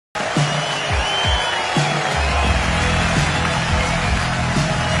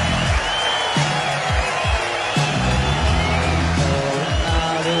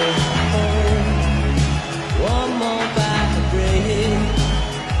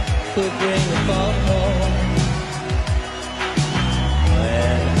could bring a fall home.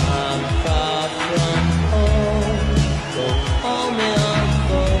 When I'm far from home, don't call me on the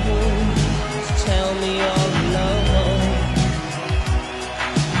phone, just tell me you're alone.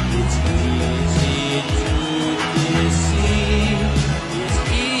 It's easy to deceive, it's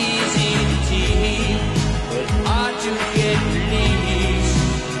easy to tease, but hard to get released.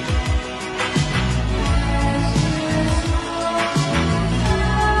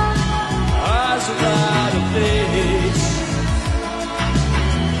 Eyes without a face,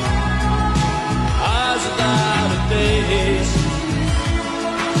 eyes without a face,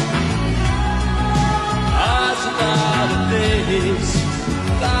 eyes without a face,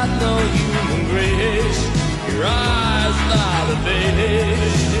 got no human grace, your eyes without a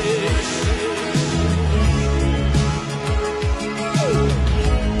face.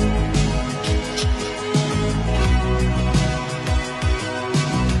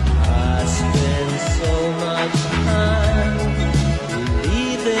 So much time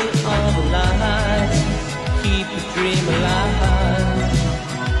believing all the lies, keep the dream alive.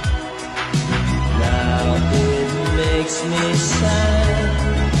 Now it makes me sad,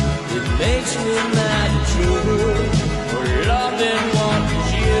 it makes me mad and true, for loving what was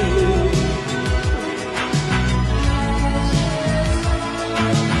you.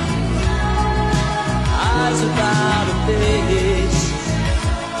 Eyes without a face,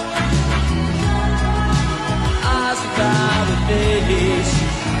 eyes without a face,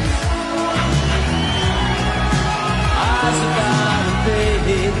 eyes without a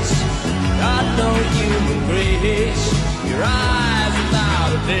face, got no human grace, your eyes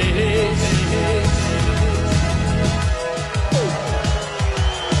without a face.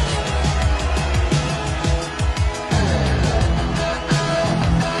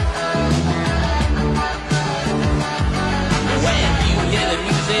 When you hear the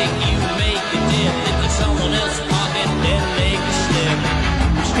music, you make it dip into someone else's pocket, then make a slip.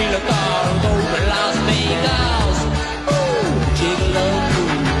 Steal a car and go to Las Vegas. Ooh, gigolo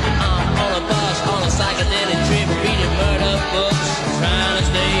cool. I'm on a bus, on a psychedelic trip, reading murder books, trying to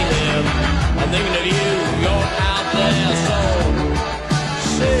stay hip. I'm thinking of you, you're out there, so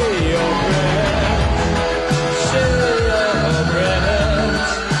say your prayers, say your prayers,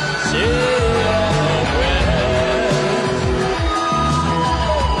 say your prayers.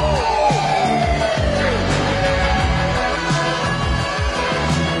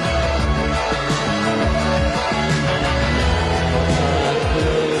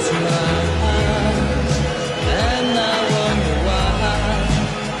 Close my eyes and I wonder why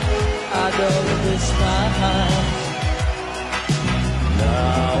I don't despise.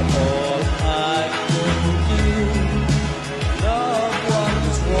 Now all I can do, love what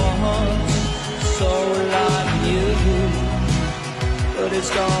was once so like you, but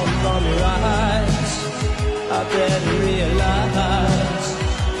it's gone from your eyes, I better realize.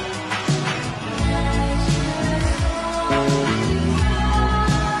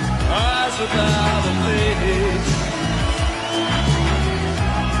 Eyes without a face,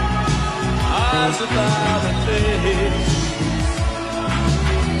 eyes without a face,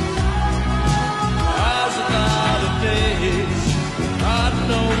 eyes without a face, got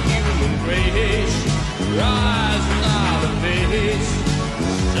no human grace, your eyes without a face,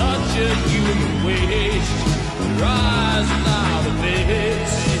 such a human waste, your eyes without